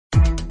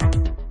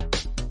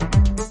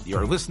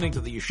You're listening to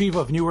the Yeshiva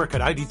of Newark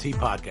at IDT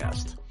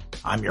podcast.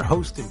 I'm your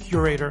host and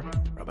curator,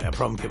 Rabbi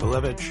Abram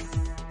Kivelevich,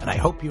 and I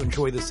hope you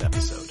enjoy this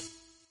episode.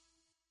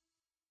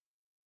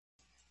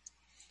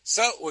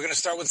 So we're going to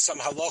start with some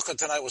halacha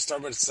tonight. We'll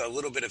start with a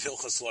little bit of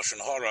Hilchos Lashon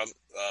Hara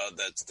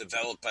that's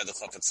developed by the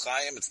Chafetz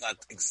Chaim. It's not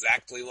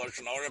exactly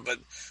Lashon Hara, but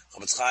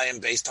Chafetz Chaim,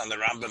 based on the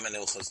Rambam and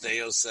Hilchos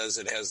Deos, says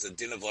it has the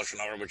din of Lashon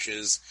Hara, which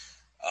is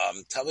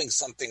telling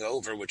something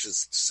over, which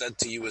is said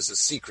to you as a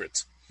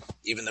secret,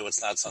 even though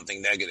it's not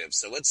something negative.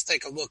 So let's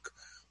take a look.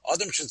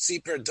 Adam should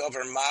siper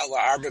davar ma'ala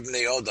arba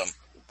bnei Adam.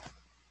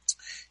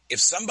 If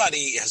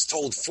somebody has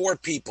told four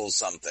people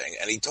something,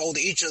 and he told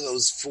each of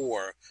those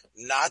four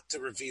not to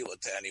reveal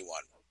it to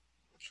anyone,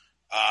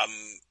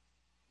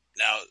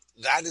 now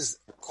that is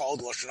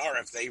called Lashon Hara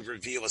if they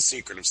reveal a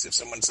secret. If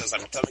someone says,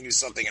 I'm telling you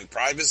something in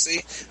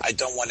privacy, I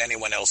don't want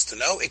anyone else to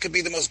know, it could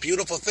be the most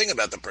beautiful thing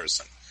about the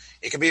person.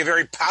 It could be a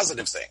very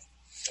positive thing.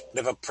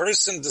 But if a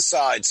person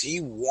decides he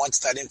wants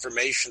that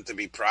information to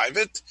be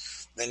private,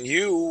 then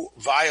you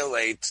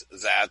violate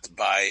that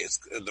by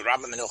the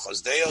Rambam in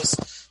Hilchos Deos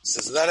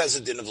says that has a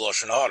din of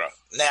Lashon Hara.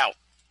 Now,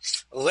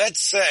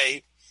 let's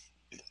say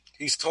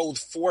he's told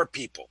four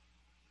people,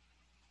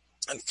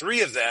 and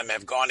three of them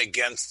have gone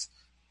against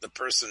the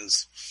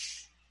person's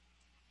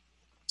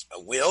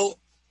will,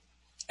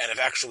 and have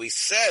actually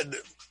said,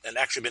 and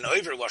actually been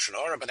over Lashon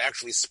Hara, but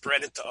actually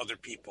spread it to other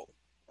people.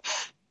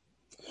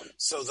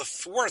 So the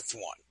fourth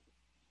one,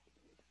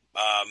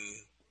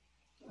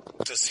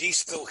 does he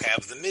still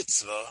have the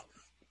mitzvah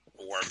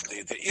or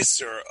the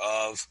isser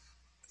of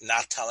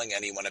not telling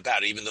anyone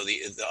about it, even though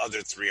the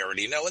other three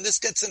already know? And this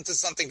gets into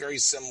something very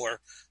similar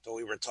to what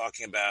we were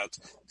talking about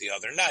the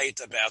other night,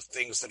 about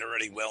things that are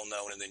already well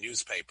known in the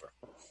newspaper.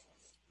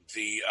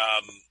 The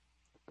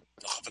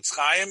Chafetz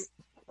Chaim,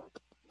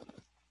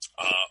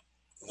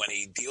 when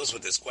he deals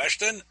with this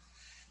question,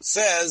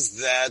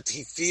 says that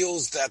he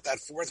feels that that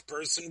fourth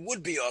person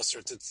would be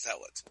usher to tell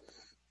it.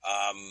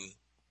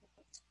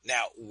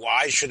 Now,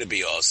 why should it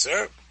be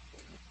usher?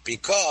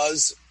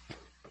 Because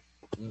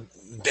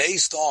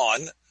based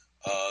on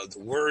the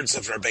words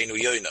of Rabbeinu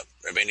Yoina.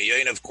 Rabbeinu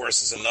Yoina, of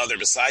course, is another,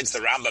 besides the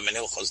Rambam and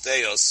Hilchos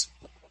Deos,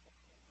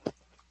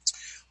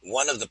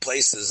 one of the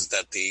places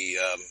that the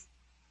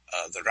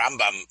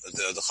Rambam,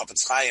 the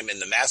Chafetz Chaim in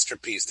the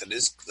masterpiece that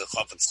is the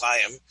Chafetz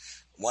Chaim,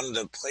 one of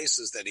the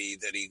places that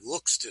he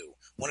looks to,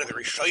 one of the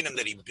Rishonim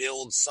that he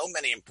builds so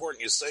many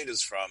important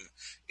Yesodis from,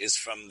 is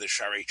from the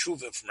Sharei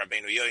Tshuva from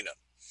Rabbeinu Yoina.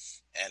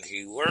 And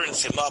he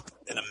learns him up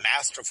in a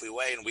masterfully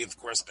way, and we've, of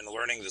course, been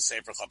learning the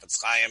Sefer Chafetz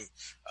Chaim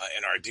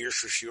in our Dir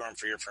Shushiurim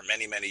for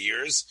many, many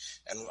years.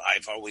 And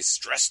I've always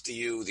stressed to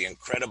you the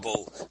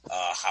incredible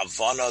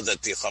Havana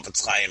that the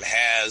Chafetz Chaim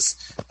has,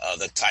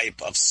 the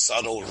type of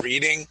subtle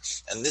reading.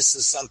 And this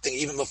is something,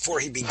 even before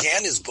he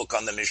began his book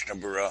on the Mishnah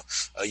Berurah,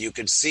 you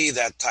could see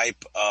that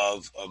type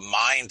of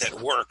mind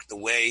at work, the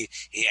way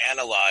he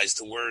analyzed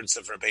the words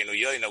of Rabbeinu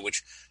Yoina,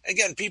 which,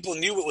 again, people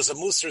knew it was a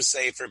Musar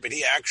Sefer, but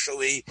he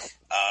actually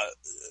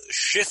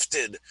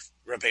shifted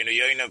Rabbeinu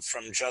Yoina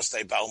from just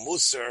a Baal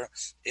Musar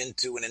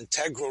into an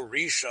integral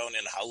Rishon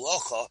in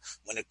Halacha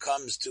when it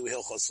comes to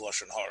Hilchos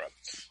Lashon Hara.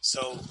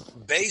 So,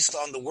 based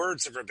on the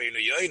words of Rabbeinu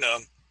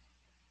Yoina,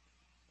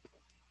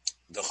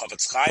 the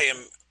Chafetz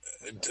Chaim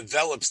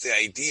develops the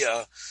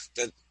idea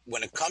that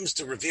when it comes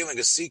to revealing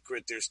a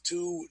secret, there's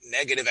two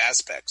negative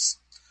aspects.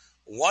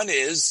 One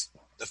is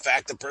the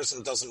fact the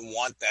person doesn't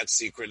want that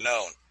secret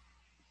known,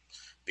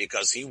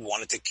 because he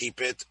wanted to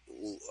keep it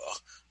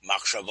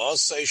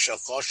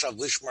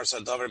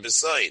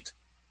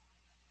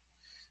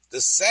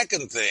the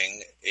second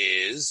thing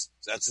is,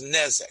 that's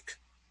nezek.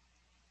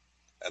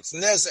 That's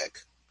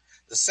nezek.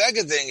 The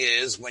second thing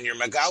is, when you're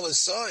Magal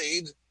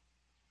Soid,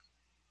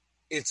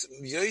 it's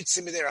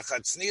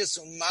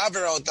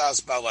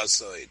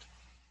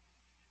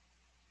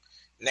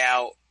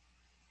now,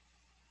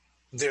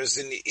 there's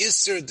an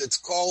Isser that's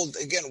called,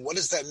 again, what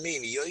does that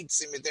mean? In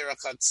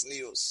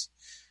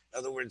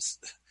other words,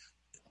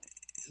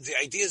 the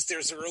idea is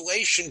there's a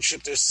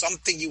relationship, there's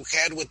something you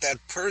had with that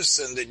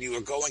person that you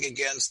are going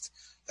against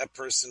that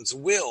person's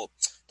will.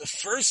 The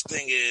first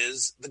thing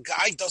is, the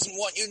guy doesn't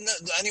want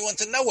anyone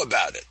to know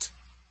about it.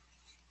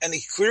 And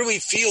he clearly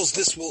feels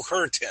this will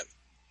hurt him.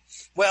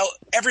 Well,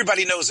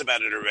 everybody knows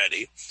about it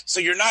already, so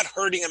you're not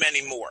hurting him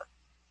anymore.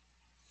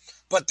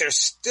 But there's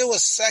still a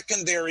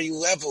secondary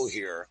level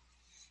here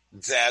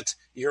that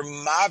you're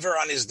maver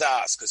on his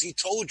das, because he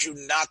told you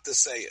not to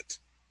say it.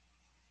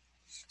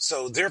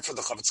 So therefore,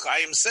 the Chafetz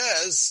Chaim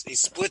says he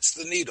splits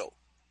the needle.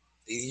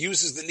 He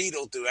uses the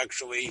needle to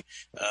actually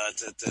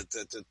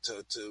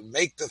to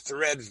make the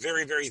thread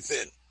very, very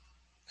thin.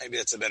 Maybe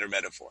that's a better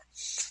metaphor.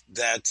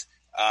 That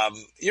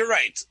you're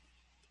right.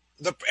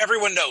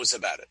 Everyone knows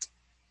about it,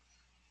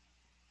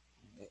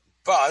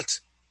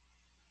 but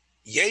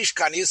yesh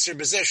kan yisr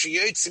b'zeh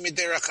sheyotzi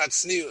miderech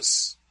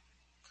hatznius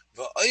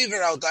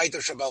v'oiver al daito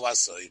shabal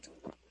asoid.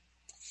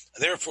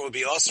 Therefore, it would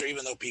be usher,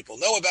 even though people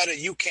know about it,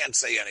 you can't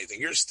say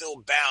anything. You're still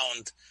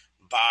bound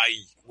by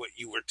what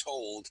you were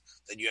told,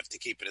 that you have to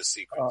keep it a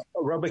secret.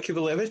 Rabbi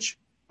Kivelevich,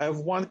 I have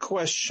one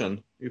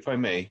question, if I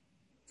may.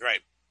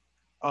 Right.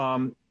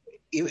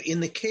 In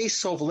the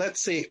case of, let's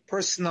say,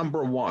 person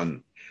number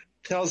one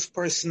tells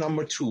person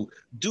number two,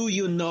 do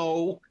you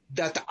know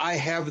that I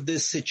have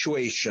this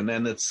situation?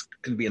 And it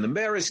can be an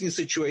embarrassing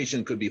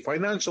situation, could be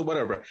financial,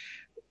 whatever.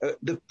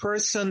 The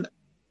person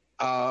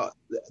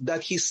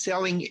that he's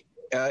telling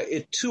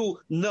it to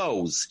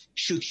knows.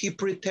 Should he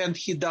pretend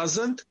he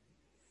doesn't?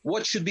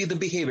 What should be the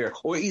behavior?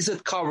 Or is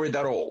it covered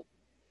at all?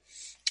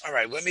 All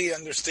right, let me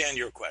understand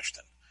your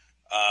question.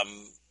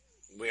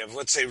 We have,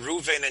 let's say,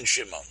 Reuven and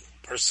Shimon,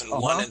 person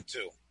 1 and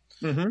 2.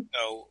 Mm-hmm.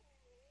 So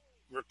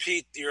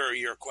repeat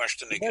your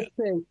question again.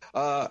 Let's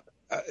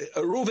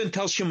say, Reuven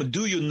tells Shimon,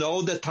 do you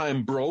know that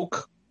I'm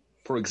broke,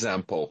 for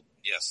example?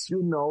 Yes.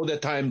 You know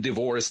that I'm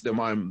divorced, that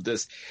I'm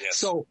this. Yes.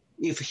 So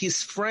if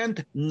his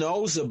friend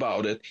knows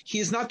about it,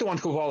 he's not the one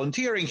who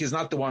volunteering, he's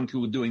not the one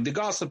who doing the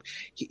gossip.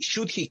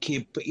 Should he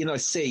keep,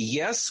 say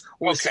yes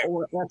or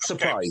not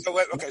surprised?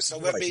 So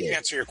let me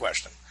answer your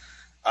question.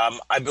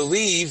 I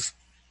believe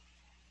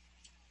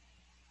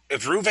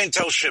if Reuven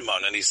tells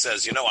Shimon and he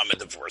says, I'm a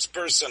divorced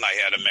person, I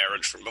had a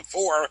marriage from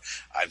before,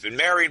 I've been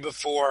married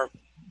before.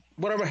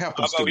 Whatever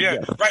happens to me. Yeah,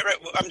 right.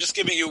 I'm just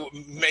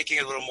making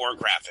it a little more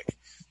graphic.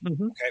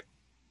 Mm-hmm. Okay.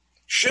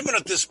 Shimon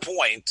at this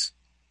point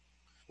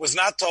was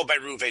not told by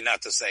Reuven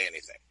not to say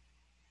anything.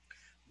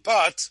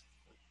 But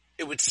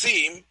it would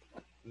seem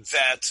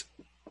that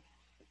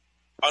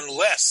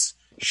unless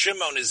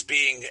Shimon is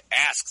being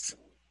asked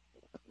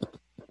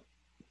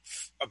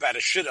about a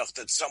shidduch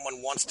that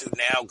someone wants to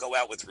now go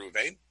out with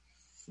Reuven,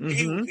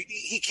 mm-hmm.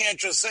 he can't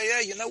just say,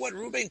 hey, you know what,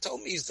 Reuven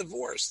told me he's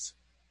divorced.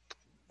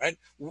 Right?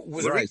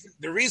 Right.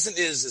 The reason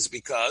is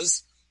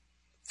because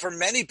for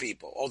many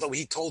people, although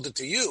he told it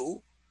to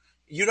you,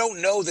 you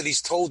don't know that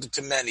he's told it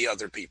to many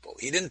other people.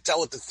 He didn't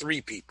tell it to 3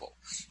 people,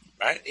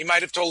 right? He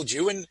might have told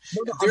you, and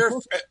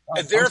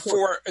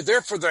therefore,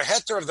 the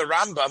heter of the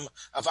Rambam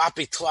of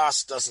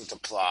apitlas doesn't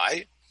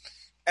apply,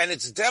 and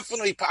it's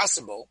definitely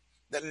possible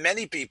that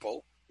many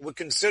people would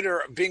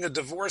consider being a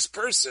divorced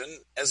person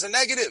as a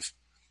negative,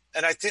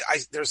 and I think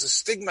there's a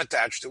stigma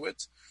attached to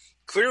it.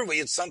 Clearly,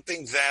 it's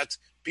something that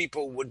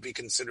people would be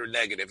considered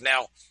negative.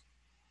 Now,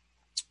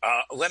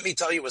 let me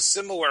tell you a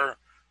similar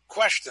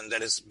question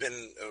that has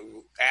been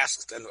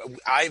asked, and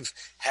I've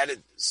had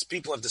it,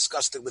 people have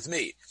discussed it with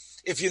me.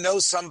 If you know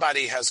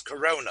somebody has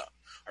corona,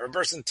 or a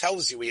person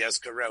tells you he has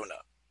corona,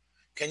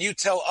 can you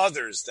tell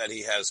others that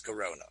he has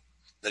corona,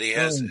 that he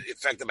has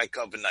affected by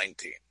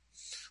COVID-19?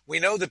 We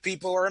know that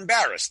people are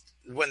embarrassed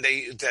when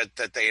they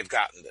have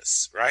gotten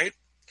this, right?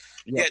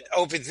 Yeah. Yet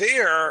over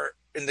there,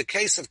 in the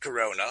case of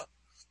corona,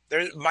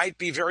 there might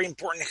be very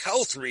important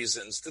health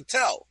reasons to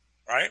tell,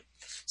 right?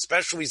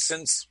 Especially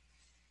since,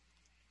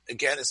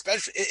 again,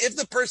 especially if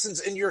the person's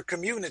in your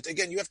community,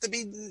 again, you have to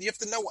be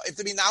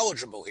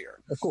knowledgeable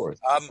here. Of course.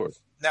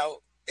 Now,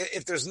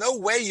 if there's no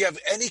way you have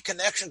any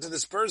connection to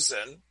this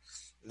person,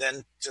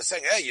 then just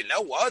saying, hey, you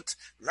know what?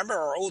 Remember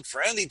our old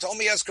friend? He told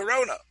me he has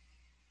corona.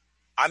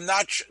 I'm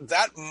not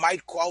that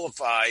might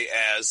qualify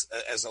as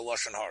a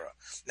lashon hara.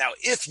 Now,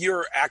 if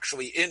you're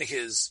actually in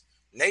his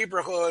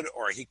neighborhood,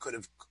 or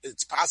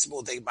it's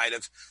possible they might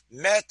have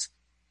met.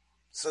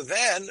 So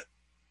then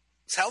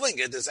telling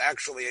it is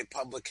actually a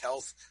public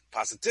health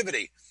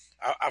positivity.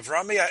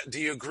 Avrami, do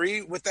you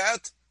agree with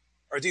that?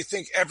 Or do you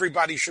think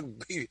everybody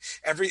should be,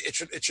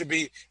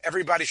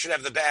 everybody should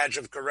have the badge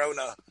of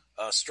corona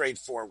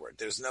straightforward?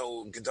 There's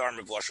no gedarm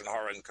of lashon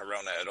hara in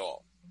corona at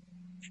all.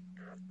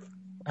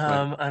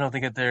 I don't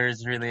think that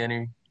there's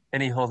really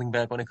any holding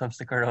back when it comes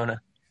to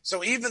corona.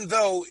 So even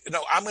though,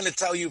 I'm going to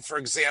tell you, for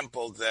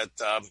example, that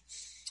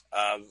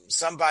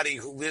somebody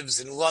who lives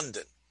in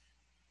London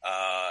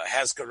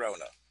has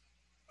corona,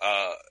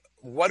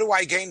 what do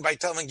I gain by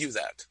telling you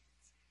that?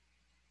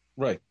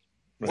 Right.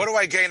 What do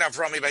I gain,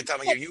 Avrami, by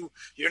telling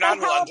you're not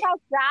in London? How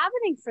about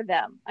davening for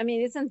them? I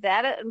mean, isn't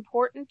that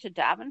important to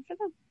daven for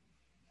them?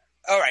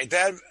 All right.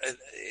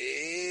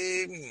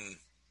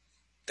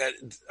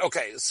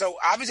 Okay. So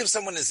obviously if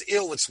someone is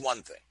ill, it's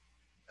one thing.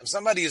 If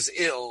somebody is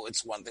ill,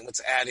 it's one thing. Let's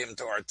add him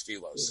to our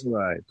tefillos.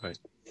 Right.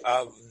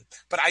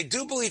 But I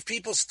do believe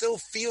people still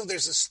feel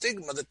there's a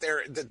stigma that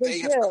they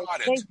have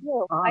caught it. They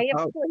do. I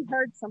actually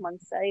heard someone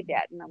say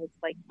that, and I was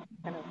like,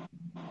 kind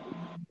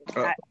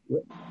of.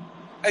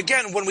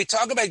 Again, when we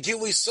talk about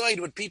Gilui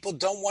Soid, what people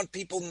don't want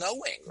people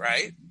knowing,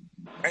 right?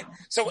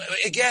 So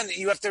again,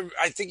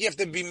 I think you have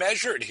to be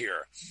measured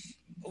here.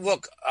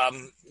 Look,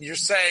 you're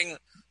saying,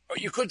 or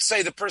you could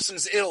say the person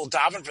is ill,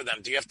 daven for them.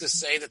 Do you have to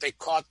say that they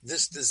caught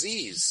this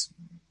disease?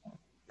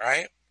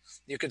 Right?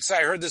 You could say,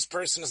 I heard this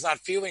person is not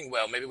feeling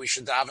well. Maybe we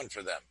should daven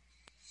for them.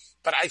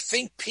 But I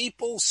think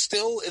people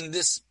still in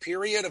this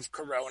period of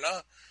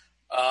corona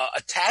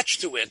attach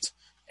to it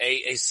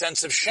a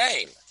sense of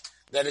shame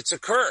that it's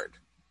occurred.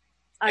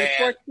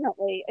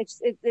 Unfortunately,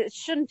 it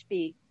shouldn't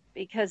be,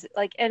 because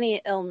like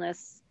any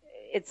illness,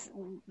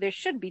 there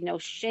should be no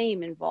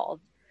shame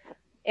involved.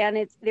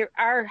 And there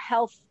are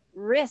health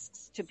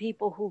risks to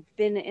people who've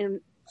been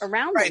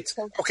around Right.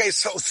 them. So, Okay.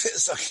 So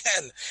this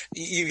again,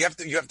 you have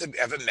to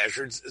have a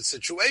measured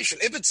situation.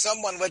 If it's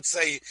someone, let's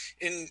say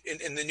in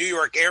the New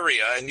York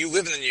area, and you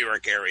live in the New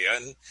York area,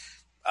 and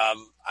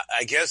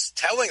I guess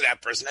telling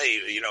that person,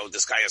 hey,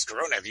 this guy has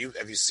corona. Have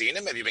you seen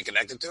him? Have you been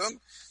connected to him?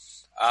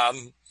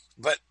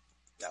 But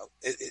no,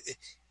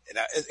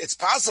 it's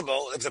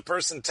possible if the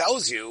person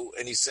tells you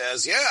and he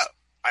says, yeah,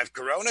 I have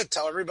corona,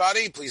 tell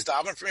everybody, please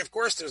daven for me. Of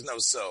course, there's no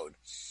sod.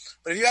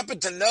 But if you happen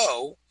to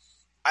know,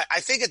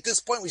 I think at this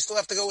point we still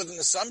have to go with an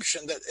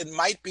assumption that it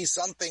might be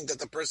something that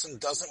the person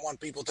doesn't want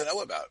people to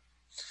know about.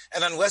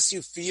 And unless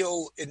you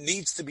feel it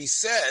needs to be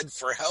said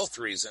for health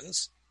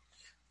reasons,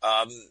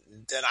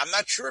 then I'm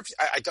not sure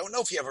I don't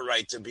know if you have a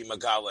right to be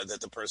Megala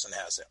that the person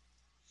has it.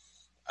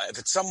 If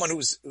it's someone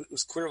who's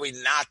clearly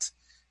not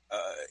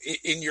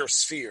in your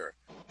sphere,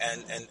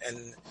 and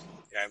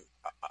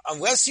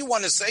unless you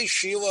want to say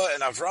Sheila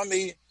and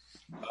Avrami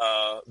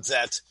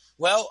that,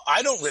 well,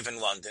 I don't live in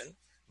London,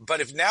 but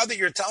if now that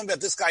you're telling me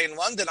about this guy in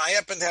London, I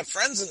happen to have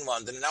friends in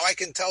London, and now I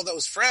can tell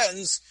those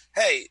friends,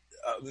 hey,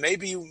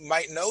 maybe you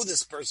might know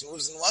this person who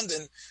lives in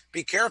London.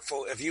 Be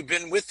careful if you've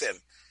been with him.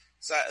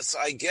 So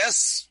I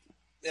guess,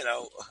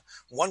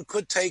 one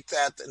could take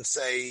that and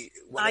say...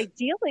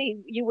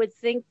 Ideally, you would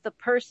think the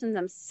person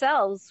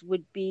themselves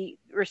would be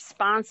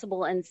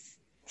responsible and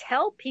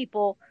tell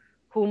people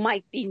who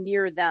might be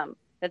near them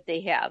that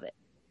they have it,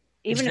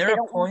 even if they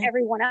don't want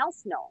everyone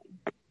else knowing.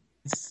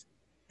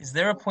 Is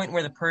there a point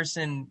where the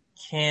person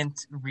can't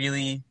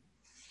really,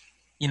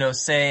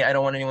 say, I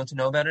don't want anyone to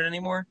know about it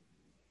anymore?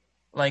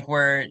 Like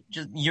where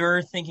just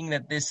you're thinking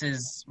that this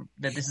is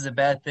a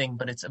bad thing,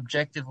 but it's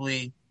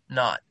objectively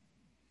not.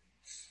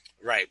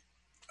 Right.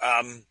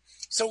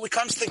 So it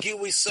comes to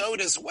Gilui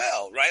Sod as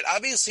well, right?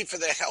 Obviously, for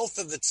the health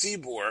of the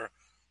tzibur,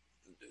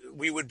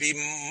 we would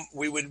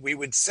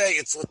say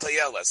it's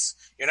l'tayeles.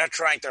 You're not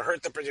trying to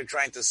hurt the person; you're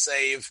trying to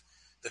save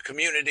the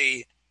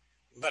community.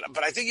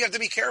 But I think you have to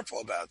be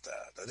careful about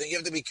that. I think you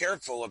have to be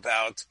careful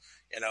about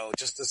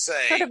just to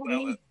say sort of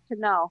needs to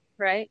know,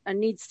 right? A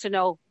needs to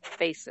know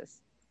basis.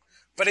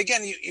 But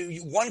again,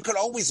 one could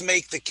always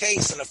make the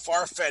case in a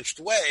far-fetched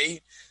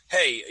way.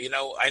 Hey, I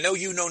know I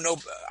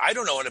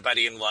don't know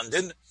anybody in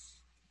London.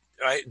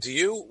 Right? Do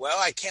you? Well,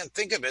 I can't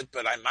think of it,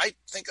 but I might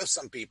think of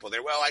some people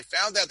there. Well, I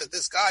found out that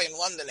this guy in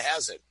London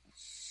has it.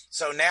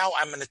 So now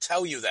I'm going to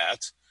tell you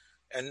that.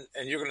 And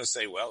you're going to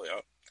say, well, yeah.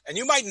 And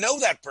you might know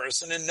that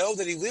person and know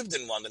that he lived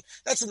in London.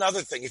 That's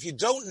another thing. If you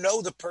don't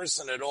know the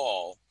person at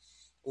all,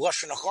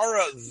 Lashon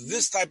Hara,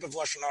 this type of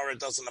Lashon Hara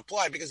doesn't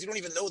apply because you don't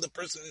even know the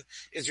person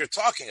is you're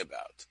talking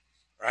about,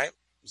 right?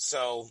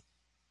 So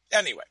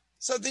anyway,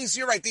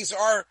 you're right. These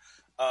are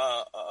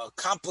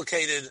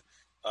complicated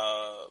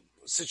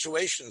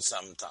situations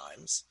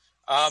sometimes.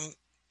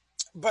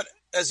 But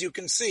as you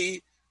can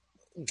see,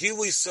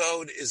 Gilui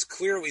Sod is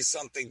clearly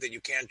something that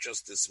you can't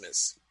just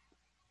dismiss.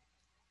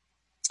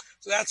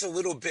 So that's a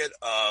little bit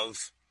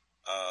of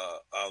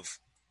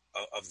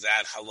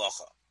that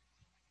halacha.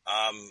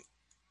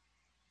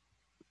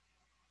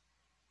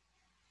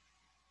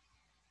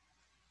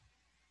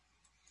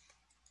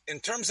 In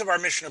terms of our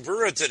Mishnah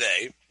Berurah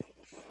today,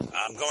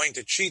 I'm going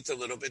to cheat a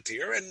little bit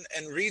here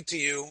and read to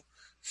you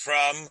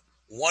from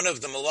one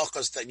of the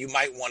malachas that you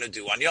might want to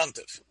do on Yom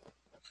Tov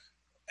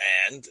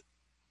and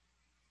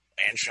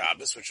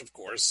Shabbos, which of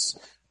course,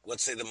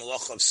 let's say the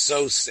malacha of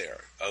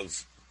soser,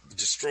 of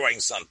destroying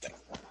something.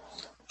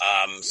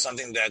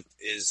 Something that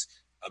is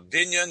a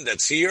binyan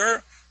that's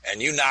here,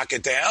 and you knock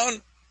it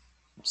down,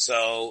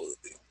 so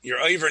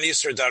you're over an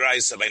Isser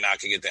Daraisa by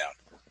knocking it down.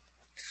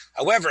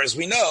 However, as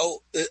we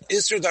know,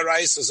 Isser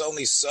Daraisa is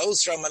only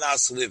sos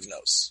shamanas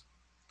livnos,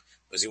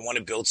 because you want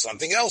to build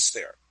something else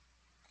there.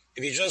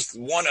 If you just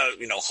want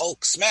to,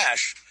 Hulk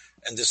smash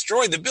and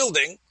destroy the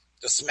building,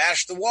 to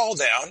smash the wall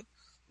down,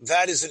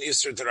 that is an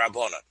Isser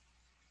Darabonan.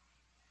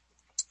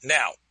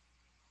 Now,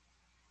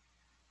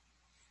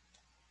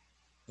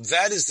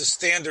 that is the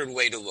standard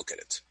way to look at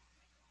it.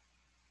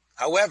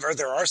 However,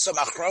 there are some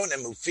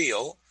achronim who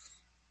feel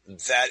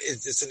that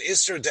it's an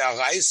Isser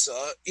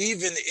Daraisa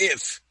even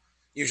if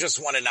you just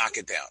want to knock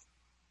it down.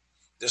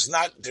 There's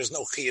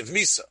no Chiyav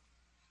Misa.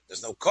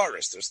 There's no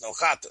Chorus. There's no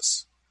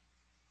Chatas.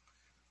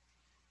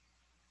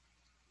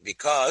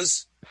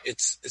 Because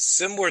it's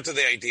similar to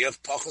the idea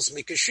of Pachos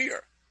Mikashir.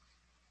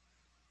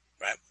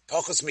 Right?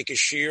 Pachos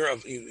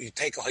Mikashir, you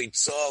take a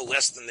Haitzah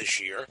less than the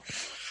Shir.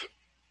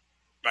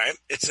 Right?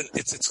 It's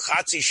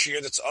Chatzi Shir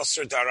that's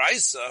Asr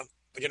Daraisa,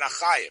 but you're not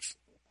Chayiv.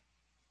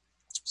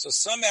 So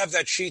some have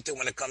that shita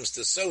when it comes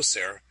to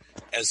Soser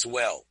as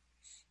well.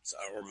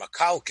 Or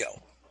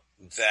Makalkel.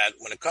 That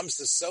when it comes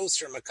to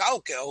Soser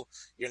Makalkel,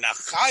 you're not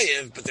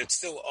Chayiv, but it's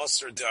still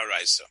Asr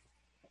Daraisa.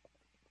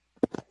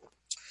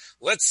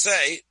 Let's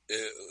say,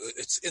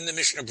 it's in the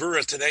Mishnah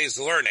Berurah today's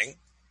learning.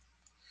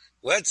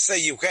 Let's say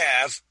you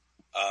have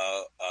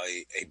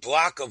a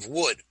block of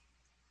wood.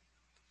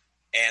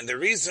 And the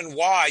reason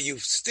why you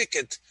stick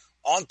it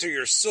onto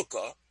your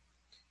sukkah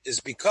is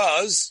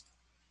because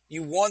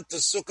you want the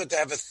sukkah to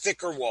have a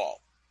thicker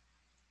wall.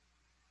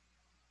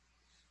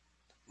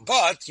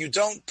 but you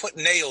don't put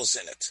nails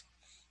in it.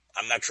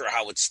 I'm not sure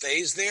how it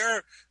stays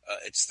there.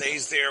 It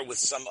stays there with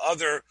some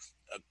other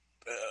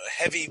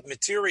heavy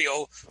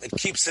material that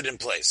keeps it in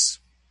place.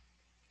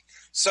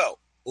 So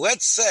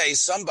let's say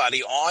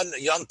somebody on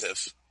Yom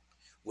Tov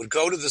would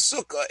go to the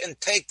sukkah and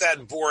take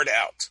that board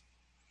out.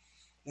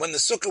 When the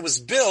sukkah was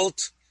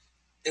built,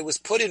 it was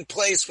put in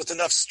place with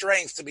enough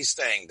strength to be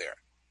staying there.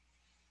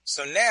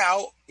 So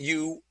now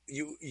you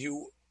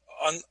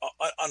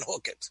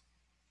unhook it.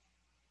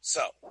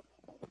 So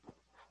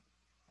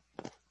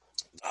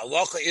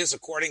halacha is,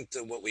 according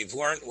to what we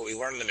learned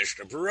in the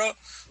Mishnah Berurah,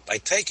 by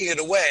taking it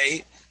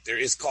away, there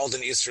is called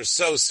an Isser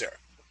Soser.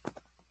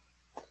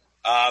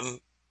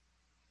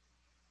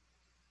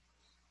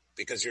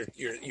 Because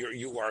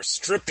you are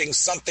stripping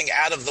something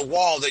out of the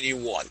wall that you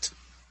want.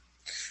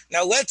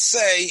 Now let's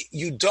say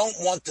you don't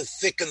want to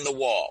thicken the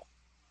wall.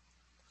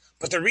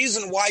 But the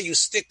reason why you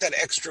stick that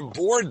extra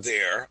board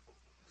there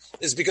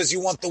is because you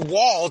want the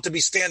wall to be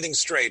standing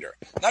straighter.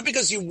 Not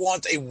because you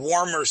want a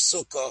warmer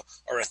sukkah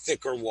or a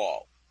thicker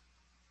wall.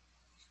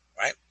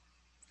 Right?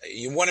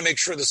 You want to make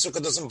sure the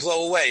sukkah doesn't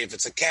blow away if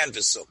it's a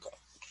canvas sukkah.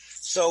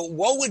 So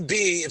what would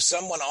be if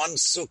someone on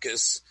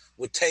sukkahs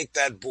would take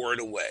that board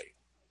away?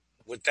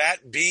 Would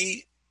that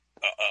be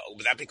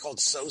called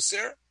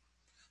soser?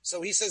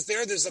 So he says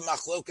there's a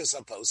machlokas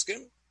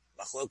haposkim,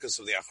 machlokas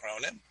of the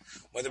achronim,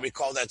 whether we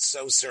call that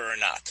soser or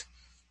not.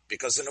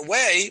 Because in a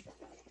way,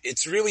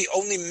 it's really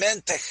only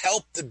meant to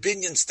help the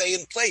binyan stay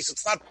in place.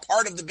 It's not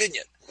part of the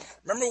binyan.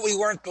 Remember what we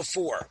learned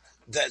before,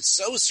 that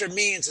soser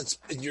means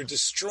you're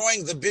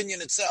destroying the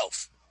binyan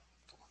itself.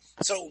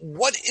 So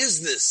what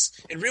is this?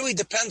 It really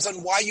depends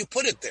on why you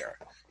put it there.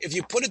 If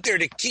you put it there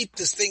to keep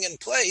this thing in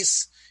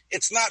place,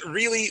 it's not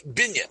really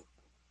binyan.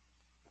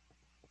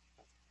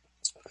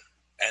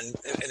 And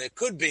it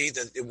could be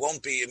that it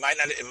won't be. It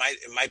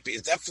might be.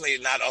 It's definitely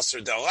not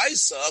Asur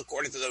D'Oraisa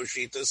according to those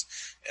shitas.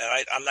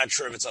 Right? I'm not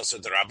sure if it's Asur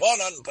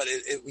D'Rabbanan, but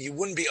you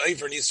wouldn't be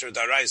over an Asur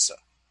D'Oraisa.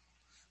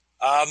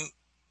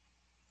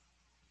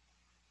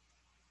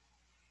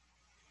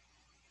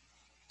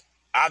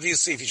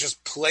 Obviously, if you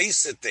just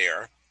place it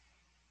there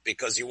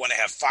because you want to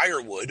have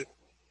firewood,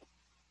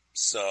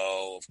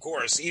 so of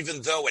course,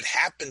 even though it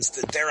happens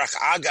to derech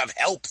agav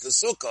help the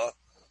sukkah,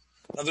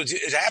 in other words,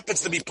 it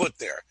happens to be put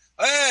there.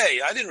 Hey,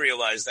 I didn't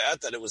realize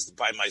that it was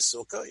by my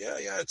sukkah.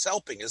 Yeah, it's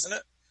helping, isn't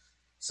it?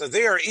 So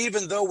there,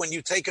 even though when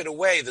you take it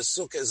away, the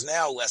sukkah is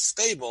now less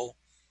stable,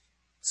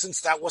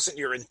 since that wasn't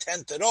your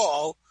intent at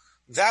all,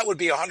 that would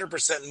be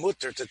 100%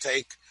 mutter to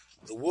take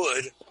the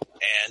wood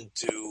and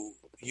to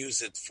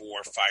use it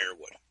for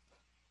firewood.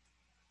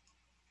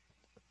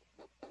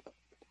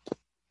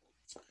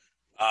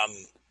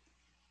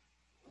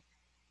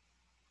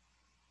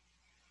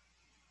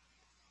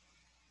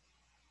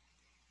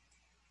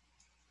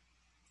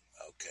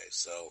 Okay,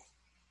 so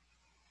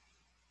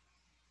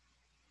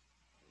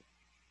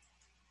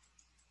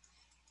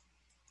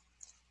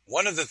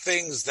one of the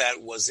things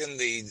that was in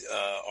the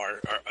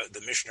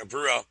Mishnah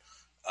Berurah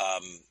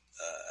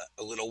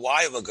a little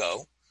while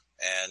ago,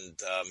 and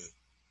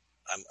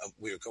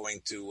we're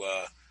going to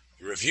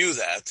review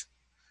that,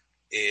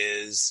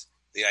 is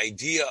the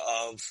idea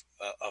of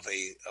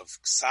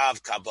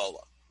Ksav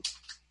Kabbalah.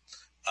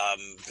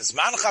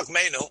 B'zman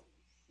Chachmeinu,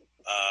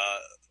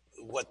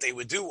 what they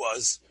would do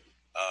was,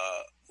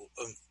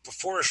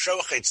 before a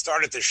shochet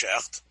started the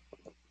shecht,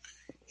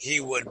 he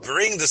would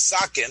bring the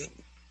sakin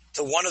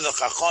to one of the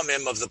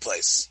chachamim of the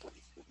place,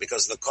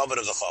 because of the kavod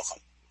of the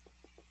chacham.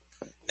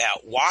 Now,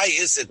 why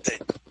is it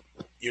that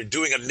you're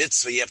doing a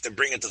mitzvah, you have to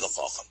bring it to the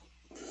chacham?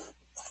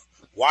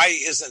 Why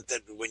isn't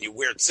that when you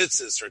wear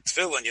tzitzis or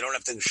tefillin, you don't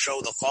have to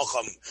show the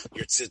chacham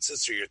your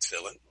tzitzis or your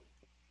tefillin?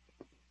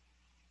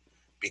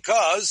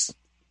 Because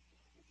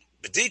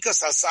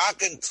b'dikas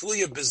hasakin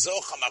tluya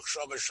bezoch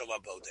hamachshava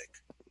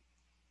shalabodek.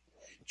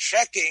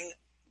 Checking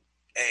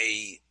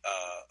a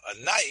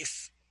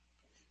knife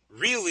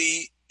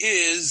really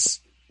is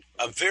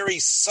a very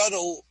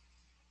subtle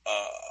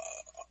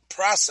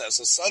process,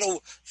 a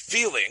subtle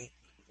feeling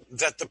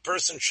that the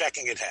person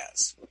checking it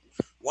has.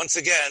 Once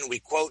again, we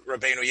quote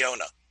Rabbeinu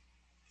Yonah.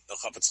 The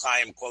Chafetz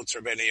Chaim quotes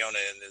Rabbeinu Yonah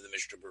in the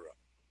Mishnah Berurah.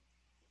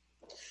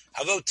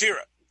 Hello,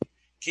 Tira.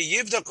 Ki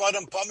yivdak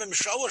adam pamim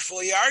shalosh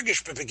v'lo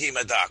yargish b'pegim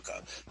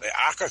adaka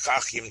ve'achar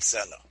kach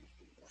yimtzena.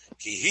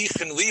 Ki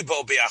hichin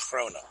libo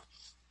be'achrona.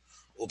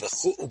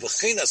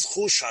 Ubechinas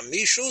chush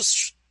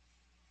hamishus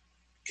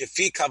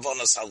kefi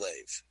kavonas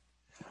halev.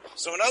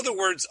 So, in other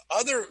words,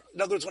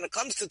 when it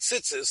comes to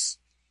tzitzis,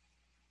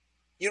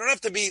 you don't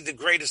have to be the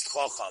greatest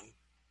chacham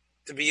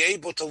to be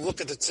able to look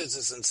at the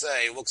tzitzis and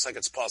say, it looks like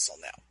it's puzzle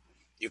now.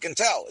 You can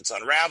tell it's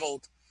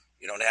unraveled.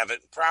 You don't have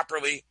it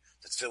properly.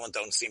 The tefillin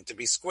don't seem to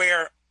be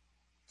square.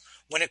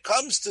 When it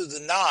comes to the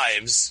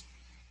knives,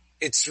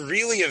 it's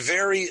really a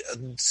very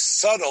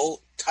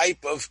subtle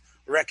type of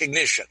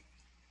recognition.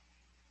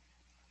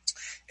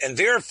 And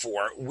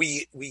therefore,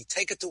 we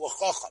take it to a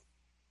chacham,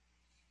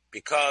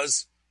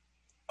 because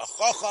a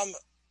chacham,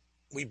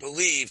 we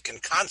believe, can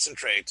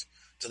concentrate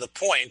to the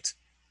point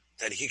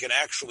that he can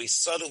actually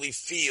subtly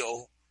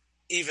feel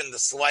even the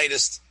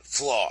slightest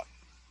flaw.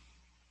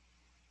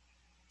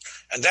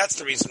 And that's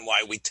the reason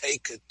why we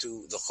take it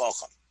to the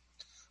Chacham.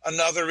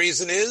 Another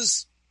reason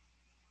is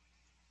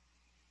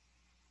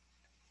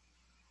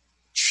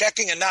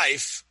checking a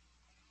knife,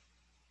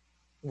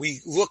 we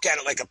look at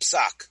it like a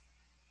psak.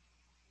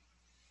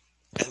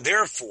 And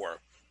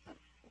therefore,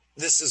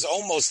 this is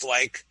almost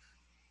like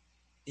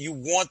you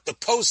want the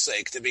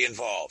posek to be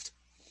involved.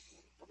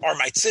 Are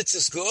my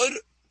tzitzis good?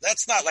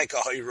 That's not like a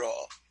hayra.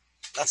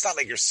 That's not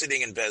like you're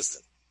sitting in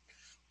Bezdin.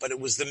 But it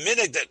was the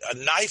minute that a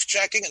knife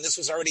checking, and this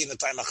was already in the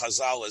time of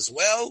Chazal as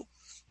well,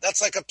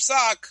 that's like a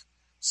psak,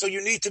 so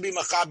you need to be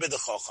machabed the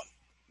Chacham.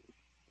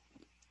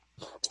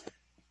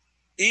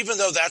 Even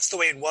though that's the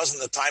way it was in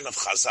the time of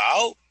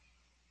Chazal,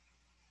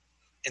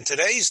 in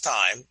today's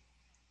time,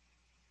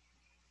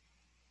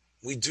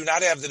 we do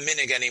not have the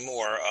minig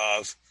anymore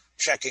of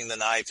checking the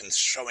knife and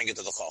showing it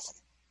to the Chacham.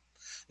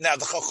 Now,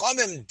 the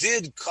Chachamim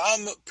did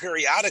come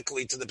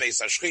periodically to the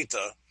Beis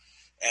HaShchita,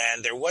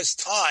 and there was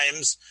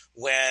times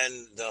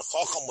when the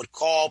Chacham would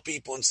call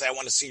people and say, I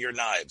want to see your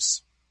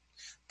knives.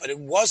 But it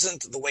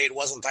wasn't the way it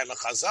was in the time of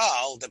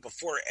Chazal, that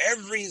before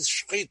every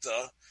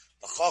Shchita,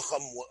 the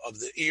Chacham of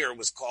the ear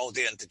was called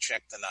in to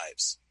check the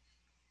knives.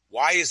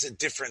 Why is it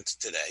different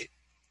today?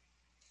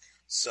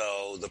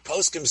 So the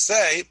poskim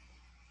say,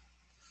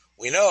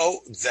 we know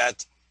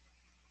that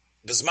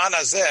Bizman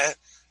Hazeh,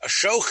 a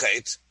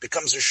shochet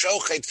becomes a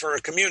shochet for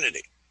a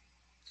community.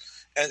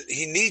 And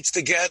he needs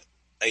to get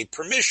a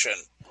permission,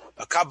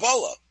 a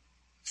Kabbalah,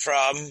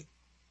 from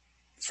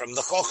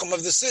the Chacham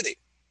of the city.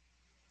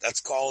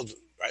 That's called,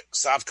 right,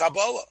 Ksav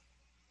Kabbalah.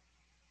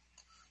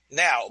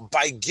 Now,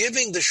 by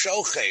giving the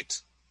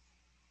shochet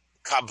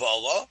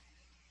Kabbalah,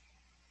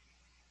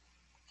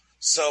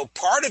 so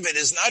part of it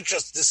is not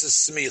just this is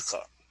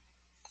smicha.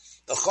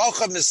 The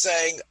Chacham is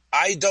saying,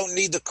 I don't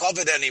need the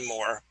covet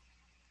anymore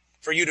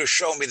for you to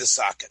show me the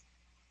sakin,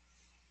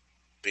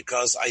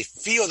 because I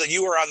feel that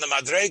you are on the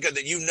madrega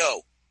that you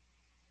know.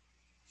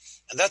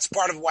 And that's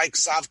part of why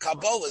Ksav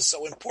Kabbalah is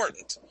so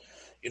important.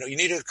 You know, you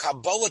need a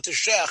Kabbalah to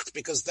shecht,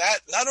 because that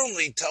not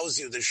only tells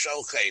you the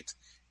shochet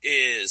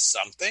is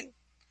something,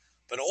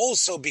 but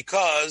also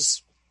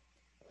because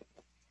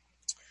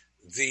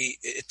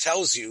it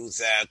tells you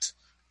that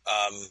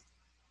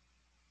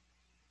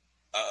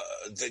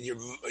that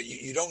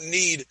you don't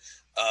need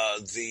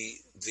the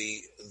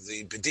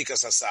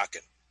bedikas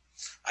hasakin.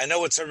 I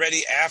know it's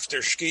already after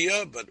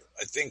Shkia, but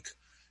I think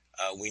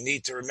we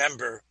need to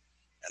remember,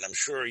 and I'm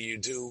sure you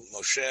do,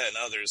 Moshe and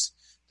others,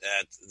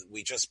 that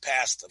we just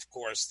passed, of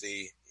course,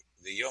 the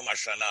Yom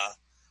HaShana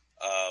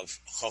of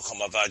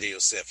Chocham Avadia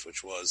Yosef,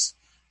 which was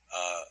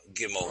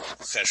Gimel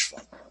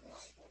Cheshvan.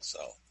 So,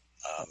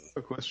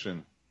 a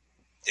question.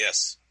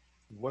 Yes.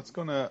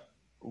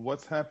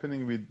 What's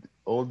happening with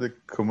all the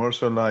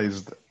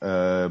commercialized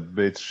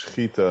Beit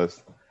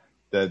Shchitas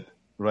that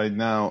right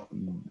now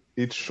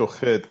each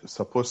shochet is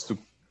supposed to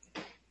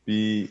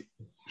be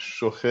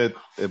shochet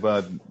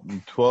about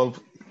 12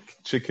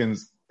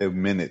 chickens a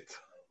minute?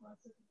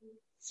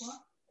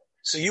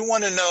 So you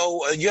want to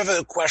know, you have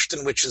a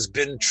question which has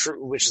been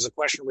true, which is a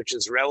question which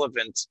is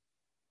relevant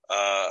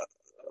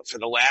for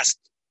the last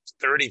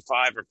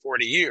 35 or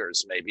 40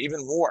 years, maybe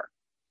even more,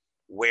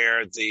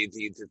 where the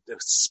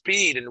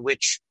speed in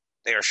which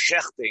they are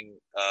shechting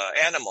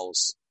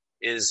animals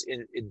is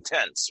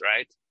intense,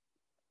 right?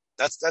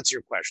 That's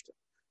your question.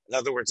 In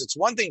other words, it's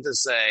one thing to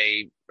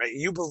say, right,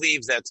 you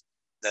believe that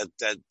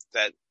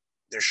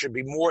there should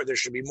be more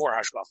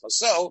hashgacha.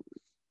 So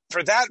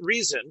for that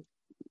reason,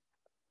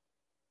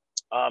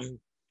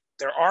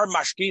 there are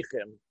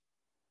mashgichim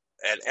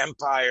at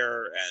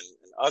Empire and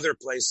other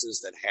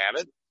places that have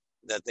it,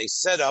 that they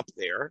set up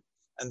there,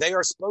 and they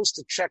are supposed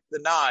to check the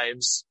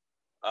knives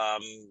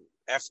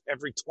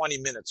every 20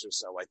 minutes or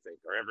so, I think,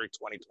 or every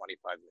 20,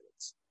 25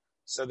 minutes.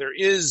 So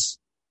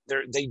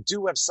they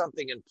do have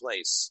something in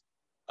place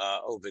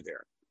over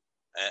there.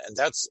 And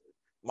that's,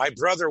 my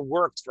brother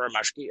worked for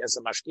as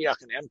a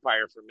mashgiach in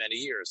Empire for many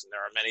years, and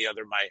there are many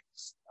other,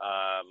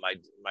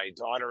 my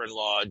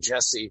daughter-in-law,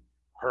 Jessie,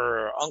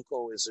 her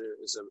uncle is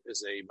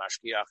a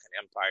mashgiach in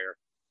Empire.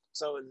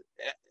 So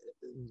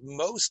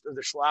most of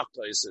the shlach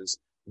places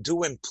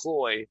do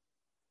employ,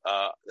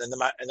 and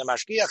the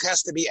mashgiach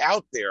has to be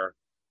out there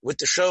with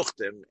the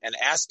shochtim and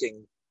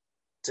asking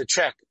to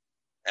check,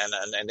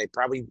 and they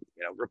probably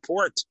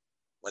report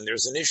when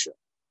there's an issue.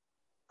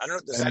 I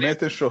don't know. I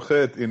met a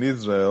shochet in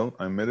Israel.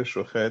 I met a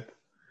shochet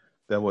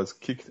that was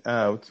kicked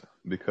out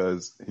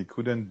because he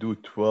couldn't do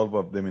 12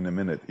 of them in a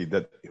minute. He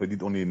did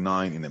only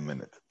 9 in a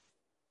minate.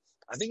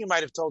 I think you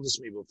might have told this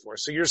to me before.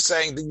 So you're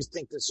saying that you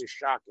think this is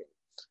shocking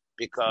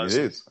because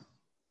it is.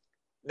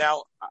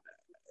 Now,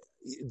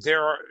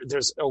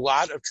 there's a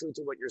lot of truth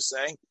to what you're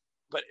saying,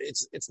 but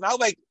it's not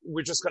like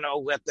we're just going to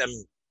let them,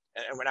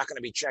 and we're not going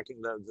to be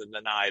checking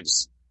the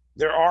knives.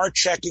 There are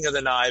checking of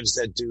the knives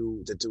that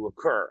do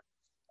occur.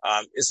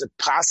 Is it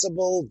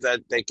possible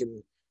that they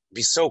can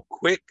be so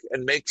quick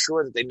and make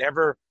sure that they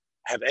never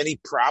have any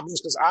problems?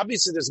 Because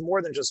obviously there's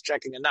more than just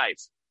checking a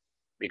knife,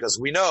 because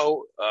we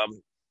know,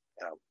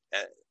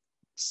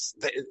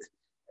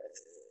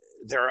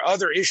 there are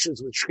other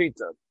issues with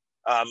shechita,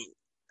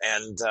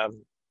 and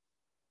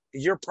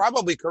you're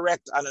probably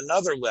correct on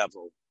another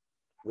level,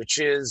 which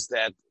is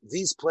that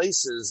these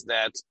places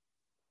that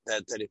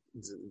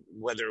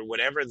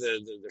whatever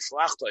the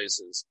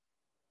shlachtos is,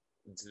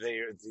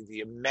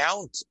 the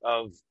amount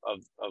of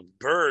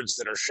birds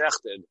that are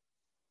shechted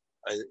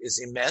is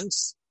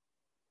immense.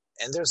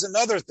 And there's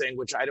another thing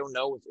which I don't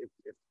know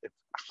if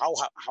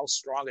how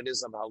strong it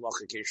is of a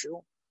halachic issue,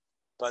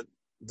 but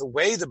the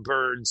way the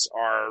birds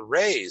are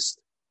raised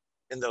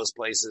in those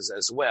places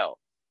as well,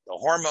 the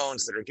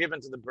hormones that are given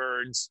to the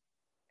birds,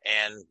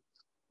 and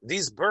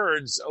these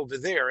birds over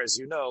there, as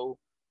you know,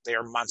 they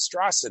are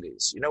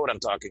monstrosities. You know what I'm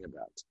talking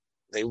about.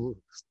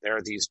 There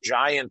are these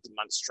giant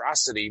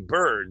monstrosity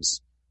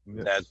birds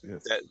that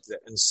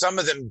and some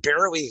of them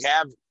barely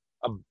have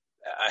a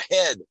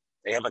head.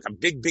 They have like a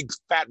big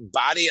fat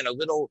body and a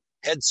little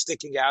head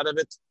sticking out of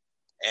it.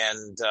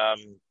 And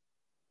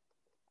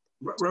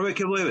Rabbi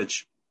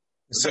Kivelevitch.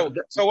 So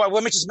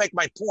let me just make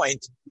my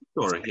point.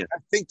 Sorry, yeah. I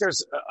think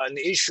there's an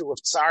issue of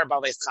Tsar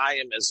Balei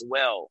Chaim as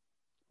well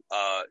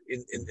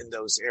in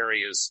those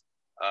areas,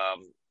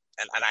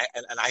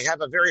 and I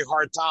have a very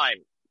hard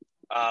time.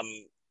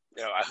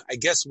 I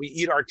guess we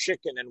eat our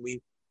chicken and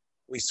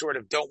we sort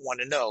of don't want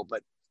to know.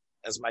 But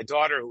as my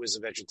daughter, who is a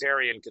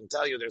vegetarian, can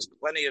tell you, there's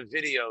plenty of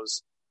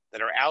videos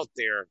that are out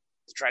there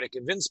to try to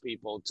convince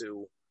people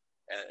to,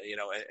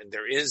 and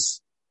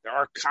there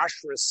are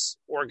kashrus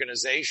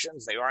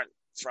organizations. They aren't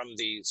from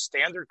the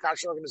standard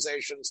kashrus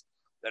organizations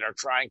that are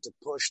trying to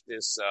push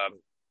this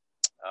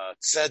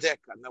tzedek.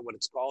 I don't know what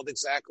it's called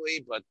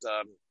exactly, but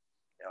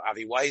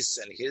Avi Weiss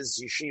and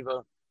his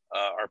yeshiva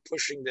are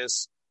pushing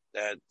this,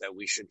 that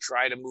we should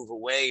try to move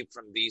away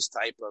from these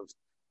type of,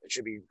 it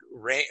should be,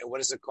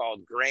 what is it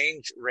called?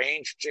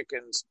 Range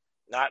chickens,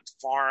 not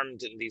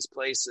farmed in these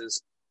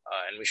places,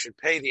 and we should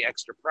pay the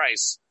extra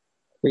price.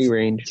 Free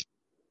range,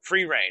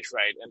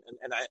 right?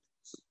 And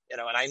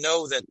I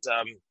know that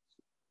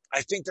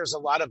I think there's a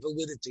lot of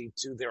validity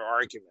to their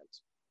argument,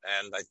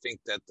 and I think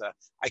that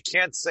I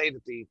can't say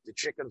that the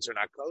chickens are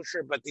not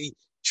kosher, but the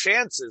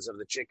chances of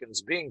the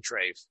chickens being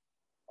treif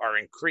are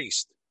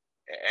increased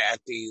at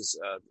these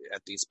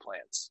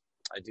plants.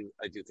 I do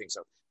think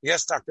so.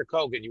 Yes, Dr.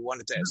 Kogan, you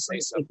wanted to say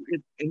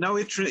something.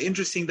 It's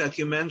interesting that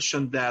you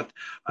mentioned that,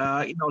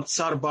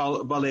 Tsar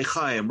Balei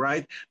Chaim,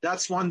 right?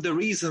 That's one of the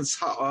reasons,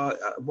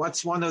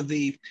 what's one of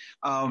the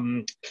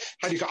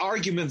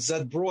arguments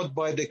that brought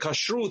by the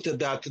kashrut,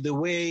 that the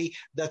way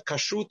that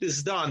kashrut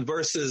is done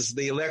versus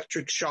the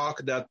electric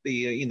shock that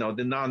the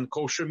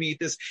non-kosher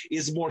meat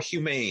is more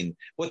humane.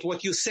 But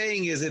what you're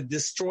saying is it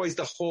destroys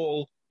the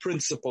whole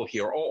principle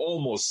here, or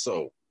almost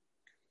so.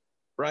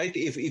 Right?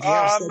 If you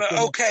have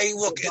okay,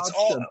 look, it's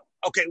all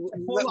okay.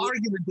 The whole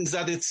argument is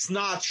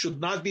that should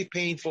not be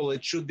painful.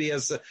 It should be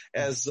as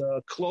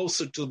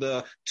closer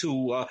to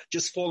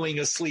just falling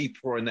asleep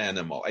for an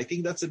animal. I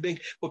think that's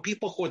for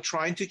people who are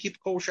trying to keep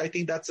kosher. I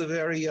think that's a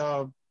very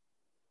a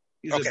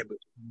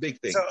big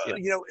thing. So,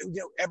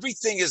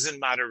 everything is in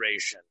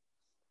moderation.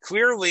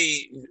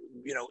 Clearly,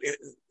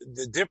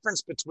 the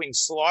difference between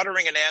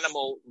slaughtering an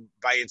animal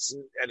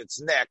at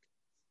its neck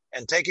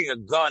and taking a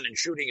gun and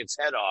shooting its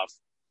head off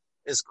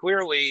is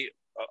clearly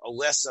a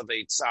less of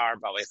a Tsar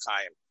Balei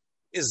Chaim.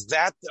 Is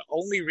that the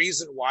only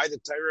reason why the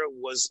Torah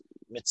was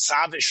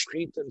mitzavish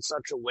shechita in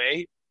such a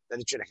way that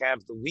it should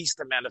have the least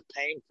amount of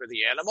pain for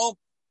the animal?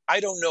 I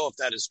don't know if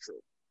that is true.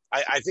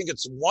 I think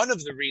it's one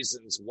of the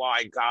reasons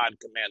why God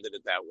commanded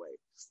it that way.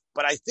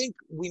 But I think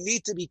we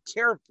need to be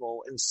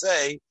careful and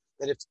say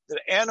that if the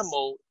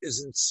animal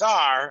is in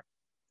tsar,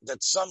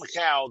 that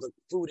somehow the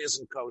food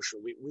isn't kosher.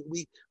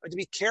 We have to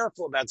be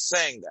careful about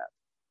saying that.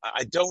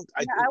 I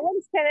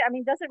wouldn't say that. I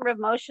mean, doesn't Rav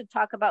Moshe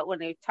talk about, when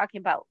they're talking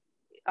about,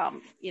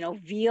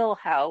 veal,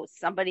 how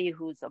somebody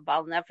who's a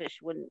Baal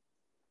Nefesh wouldn't,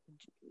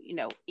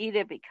 eat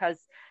it because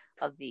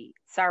of the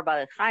Tsar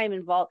Balei Chaim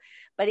involved.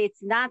 But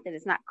it's not that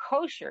it's not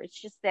kosher. It's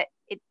just that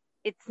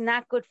it's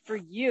not good for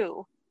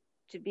you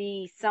to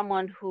be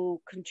someone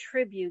who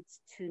contributes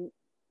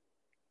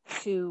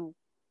to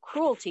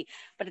cruelty.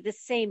 But at the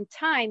same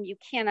time, you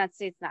cannot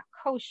say it's not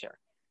kosher.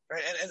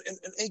 Right, and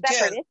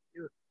again,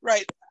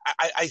 right.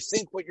 I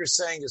think what you're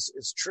saying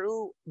is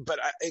true, but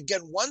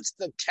again, once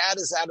the cat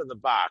is out of the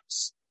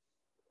box,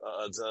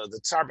 the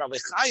Tsar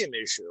Balei Chaim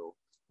issue,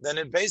 then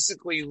it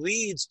basically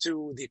leads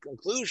to the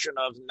conclusion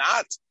of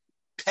not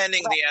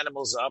penning the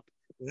animals up,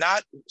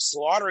 not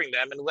slaughtering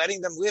them, and letting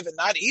them live and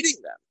not eating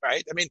them.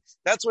 Right? I mean,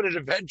 that's what it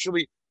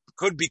eventually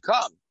could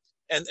become,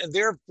 and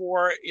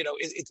therefore,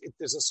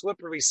 there's a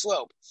slippery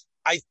slope.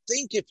 I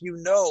think if you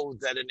know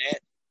that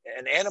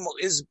an animal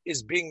is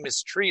being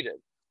mistreated,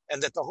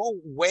 and that the whole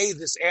way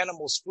this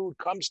animal's food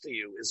comes to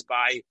you is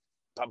by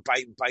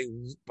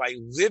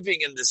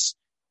living in this,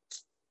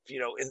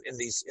 in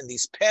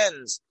these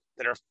pens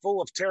that are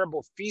full of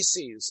terrible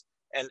feces,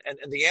 and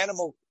the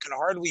animal can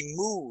hardly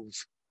move,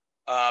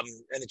 and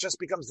it just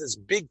becomes this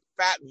big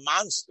fat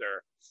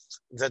monster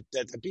that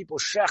the people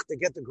shech to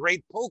get the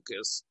great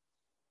pulkas.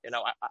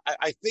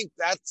 I think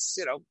that's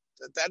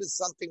that is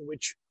something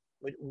which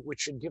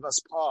should give us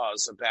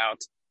pause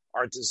about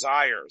our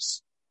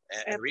desires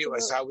and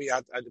realize how we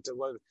have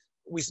to.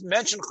 We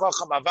mentioned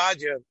Chacham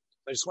Avadia.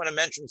 I just want to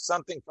mention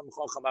something from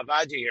Chacham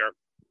Avadia here.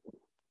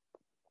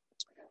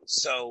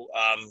 So,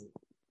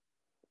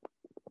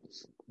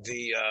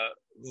 the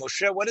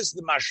Moshe, what is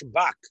the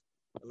mashbak?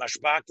 The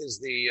mashbak is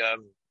the.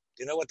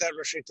 Do you know what that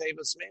Rosh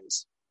Tevis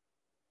means?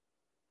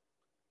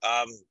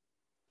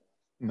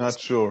 Not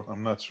sure.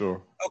 I'm not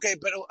sure. Okay,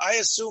 but I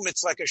assume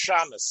it's like a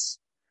shamus.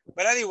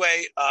 But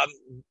anyway,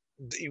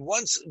 he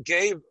once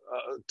gave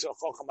to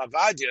Chacham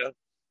Avadia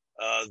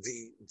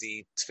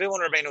the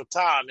Tefillin Rabbeinu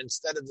Tam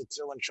instead of the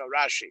Tefillin Shel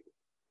Rashi.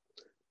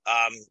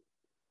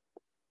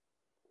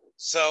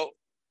 So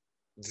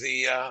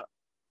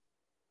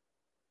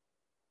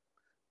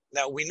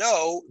now we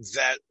know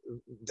that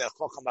the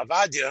Chacham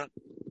Avadia,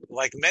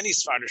 like many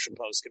Sfardish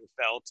poskim,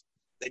 felt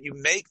that you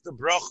make the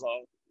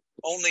bracha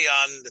only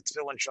on the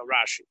Tefillin Shel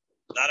Rashi,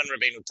 not on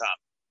Rabbeinu Tam.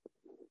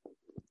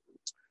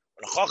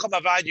 When Chacham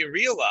Avadia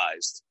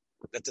realized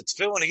that the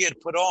tefillin he had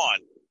put on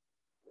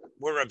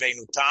were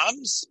Rabbeinu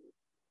Tam's,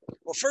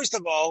 well, first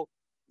of all,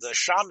 the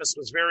shamus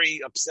was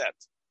very upset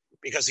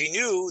because he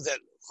knew that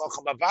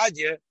Chacham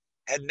Avadia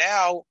had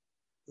now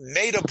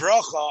made a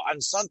bracha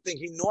on something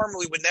he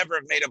normally would never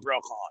have made a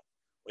bracha on,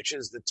 which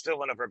is the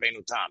tefillin of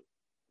Rabbeinu Tam.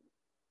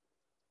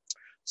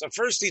 So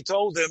first he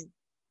told the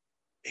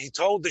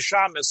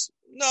shamus,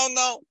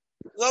 no,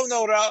 lo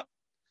nora.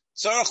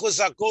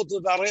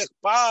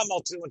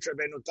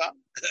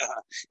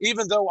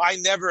 Even though I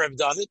never have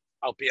done it,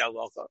 Al Pi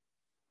Halacha.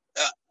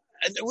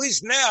 And at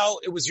least now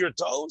it was your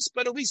toes,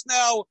 but at least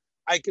now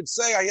I could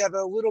say I have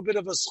a little bit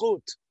of a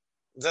schut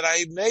that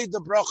I made the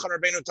bracha on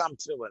Rabbeinu Tam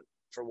tefillin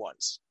for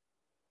once.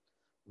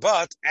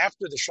 But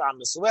after the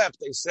shamus left,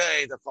 they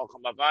say the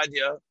Chacham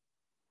Avadia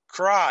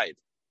cried.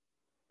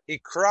 He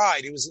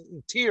cried. He was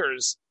in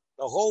tears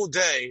the whole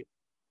day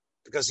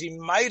because he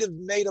might have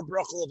made a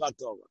bracha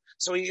levatova.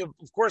 So he,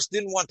 of course,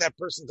 didn't want that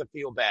person to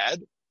feel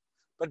bad.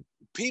 But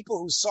people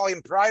who saw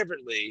him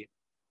privately,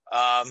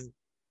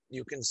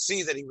 you can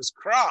see that he was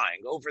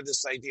crying over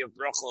this idea of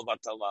bracha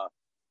levatova.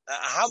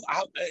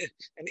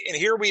 And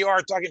here we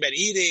are talking about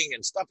eating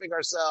and stuffing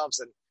ourselves,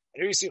 and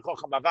here you see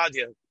Chacham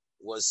Avadia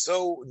was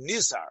so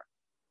nizar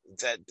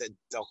that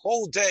the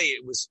whole day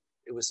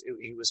he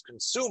was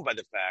consumed by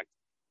the fact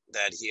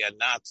that he had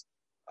not,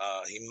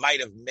 he might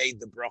have made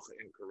the bracha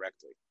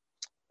incorrectly.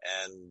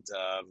 And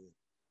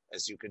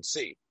as you can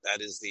see,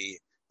 that is the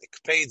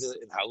kpeda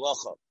in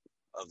halacha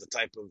of the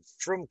type of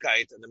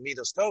frumkeit and the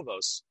midos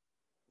tovos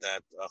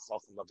that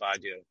Chacham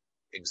Avadia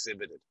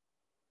exhibited.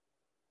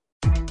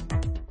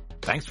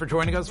 Thanks for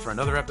joining us for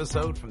another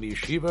episode from the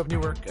Yeshiva of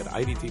Newark at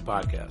IDT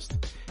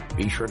Podcast.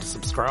 Be sure to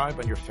subscribe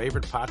on your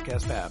favorite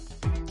podcast app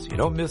so you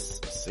don't miss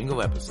a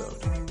single episode.